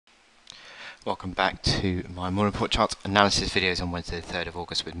Welcome back to my morning report chart analysis videos on Wednesday the 3rd of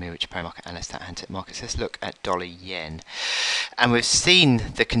August with me, Richard Perry, market analyst at Hantec Markets. Let's look at dollar yen. And we've seen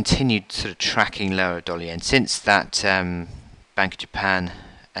the continued sort of tracking lower of dollar yen since that Bank of Japan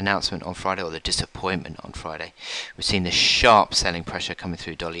announcement on Friday, or the disappointment on Friday. We've seen the sharp selling pressure coming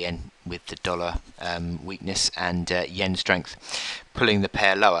through dollar yen with the dollar weakness and yen strength pulling the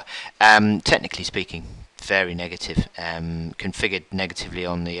pair lower. Technically speaking, very negative, configured negatively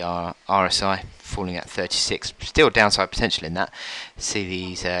on the RSI, falling at 36. Still downside potential in that. See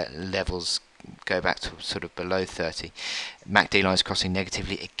these levels go back to sort of below 30. MACD lines crossing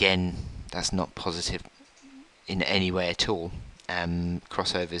negatively again. That's not positive in any way at all.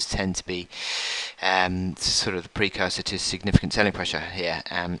 Crossovers tend to be sort of the precursor to significant selling pressure here,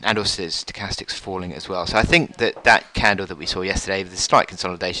 and also stochastics falling as well. So I think that candle that we saw yesterday with the slight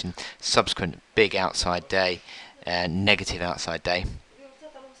consolidation, subsequent big outside day, negative outside day,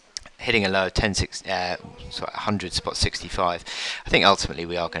 hitting a low of 100 spot 65. I think ultimately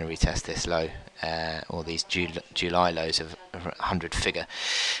we are going to retest this low, or these July lows of 100 figure,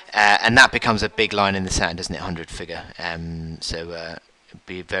 and that becomes a big line in the sand, doesn't it? 100 figure. So it'd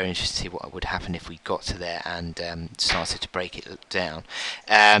be very interesting to see what would happen if we got to there and started to break it down.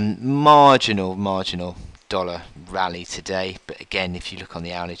 Marginal dollar rally today, but again, if you look on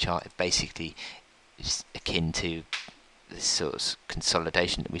the hourly chart, it basically is akin to this sort of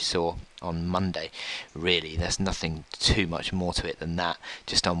consolidation that we saw on Monday. Really, there's nothing too much more to it than that.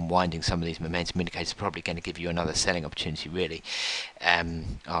 Just unwinding some of these momentum indicators, probably going to give you another selling opportunity, really.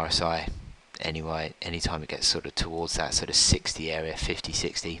 RSI, anyway, anytime it gets sort of towards that sort of 60 area, 50,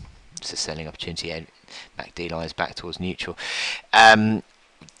 60, it's a selling opportunity. MACD lines back towards neutral.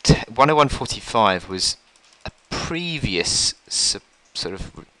 101.45 was a previous sort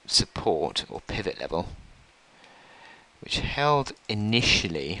of support or pivot level, which held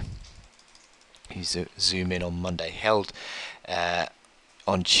initially, you zoom in on Monday, held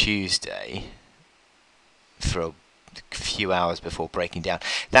on Tuesday for a few hours before breaking down.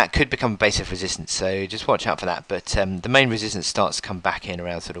 That could become a base of resistance, so just watch out for that. But the main resistance starts to come back in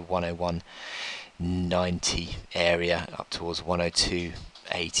around sort of 101.90 area up towards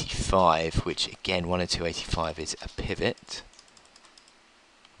 102.85, which again, 102.85 is a pivot,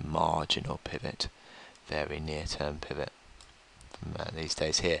 marginal pivot, very near-term pivot these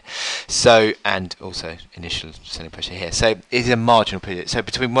days here. So, and also initial selling pressure here. So it's a marginal pivot. So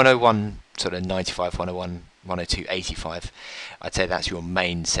between 101 sort of 95, 101, 102.85, I'd say that's your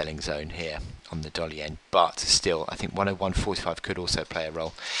main selling zone here on the dollar yen. But still, I think 101.45 could also play a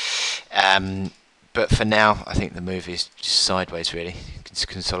role. But for now, I think the move is just sideways, really. It's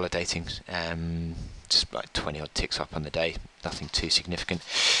consolidating. Just like 20 odd ticks up on the day, nothing too significant,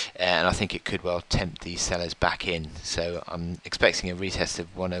 and I think it could well tempt these sellers back in. So I'm expecting a retest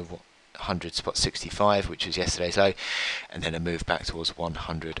of 100 spot 65, which was yesterday's low, and then a move back towards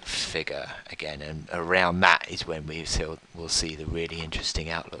 100 figure again, and around that is when we'll see the really interesting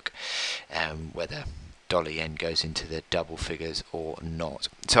outlook, whether dollar yen goes into the double figures or not.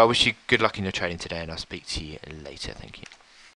 So I wish you good luck in your trading today, and I'll speak to you later. Thank you.